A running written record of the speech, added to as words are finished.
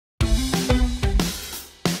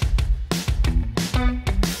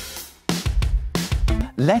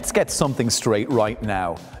Let's get something straight right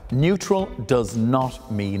now. Neutral does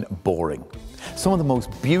not mean boring. Some of the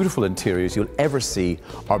most beautiful interiors you'll ever see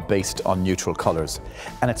are based on neutral colours,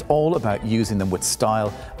 and it's all about using them with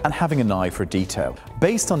style and having an eye for detail.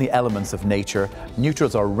 Based on the elements of nature,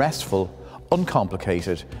 neutrals are restful,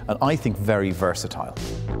 uncomplicated, and I think very versatile.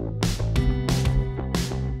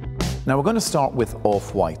 Now we're going to start with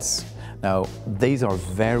off-whites. Now these are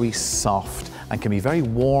very soft and can be very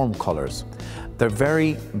warm colours. They're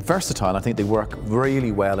very versatile. I think they work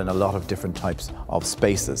really well in a lot of different types of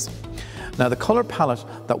spaces. Now the colour palette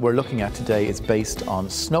that we're looking at today is based on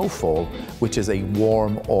Snowfall, which is a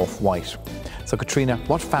warm off-white. So Kathtrina,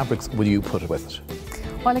 what fabrics will you put with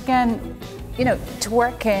it? Well, again, you know, to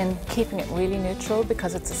work in keeping it really neutral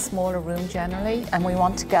because it's a smaller room generally, and we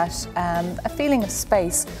want to get a feeling of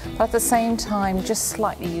space, but at the same time just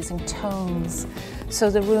slightly using tones. So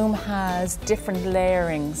the room has different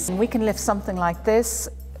layerings. We can lift something like this,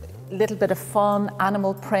 a little bit of fun,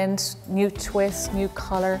 animal print, new twist, new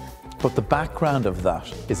colour. But the background of that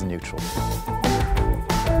is neutral.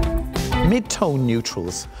 Mid-tone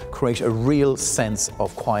neutrals create a real sense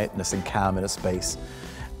of quietness and calm in a space.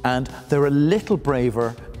 And they're a little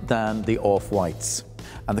braver than the off-whites.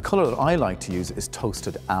 And the colour that I like to use is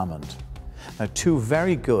Toasted Almond. Now, two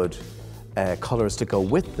very good colours to go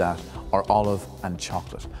with that are olive and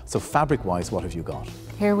chocolate. So fabric-wise, what have you got?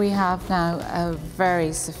 Here we have now a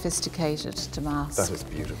very sophisticated damask. That is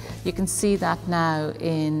beautiful. You can see that now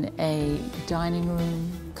in a dining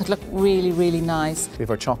room. Could look really, really nice. We have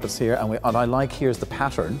our chocolates here, and I like here's the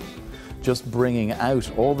pattern, just bringing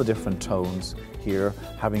out all the different tones here,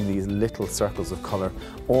 having these little circles of colour,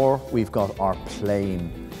 or we've got our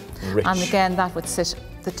plain, rich. And again, that would sit,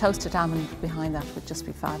 the toasted almond behind that would just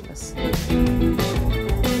be fabulous.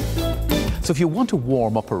 So if you want to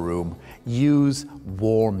warm up a room, use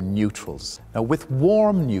warm neutrals. Now with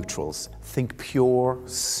warm neutrals, think pure,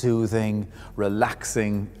 soothing,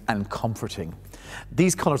 relaxing and comforting.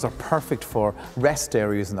 These colours are perfect for rest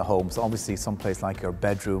areas in the home, so obviously someplace like your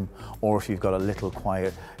bedroom, or if you've got a little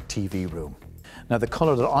quiet TV room. Now the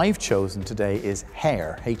colour that I've chosen today is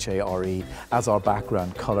Hare, H-A-R-E, as our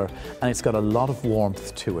background colour, and it's got a lot of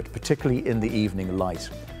warmth to it, particularly in the evening light.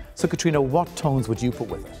 So Kathtrina, what tones would you put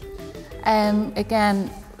with it?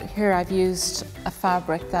 Again, here I've used a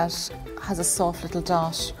fabric that has a soft little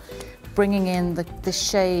dot, bringing in the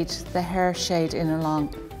shade, the hair shade in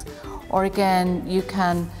along. Or again, you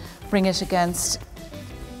can bring it against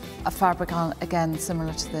a fabric on, again,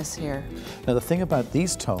 similar to this here. Now the thing about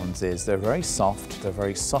these tones is they're very soft, they're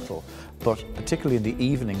very subtle, but particularly in the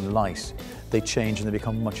evening light, they change and they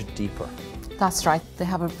become much deeper. That's right, they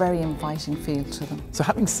have a very inviting feel to them. So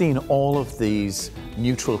having seen all of these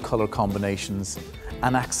neutral colour combinations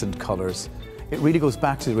and accent colours, it really goes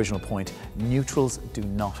back to the original point, neutrals do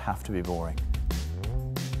not have to be boring.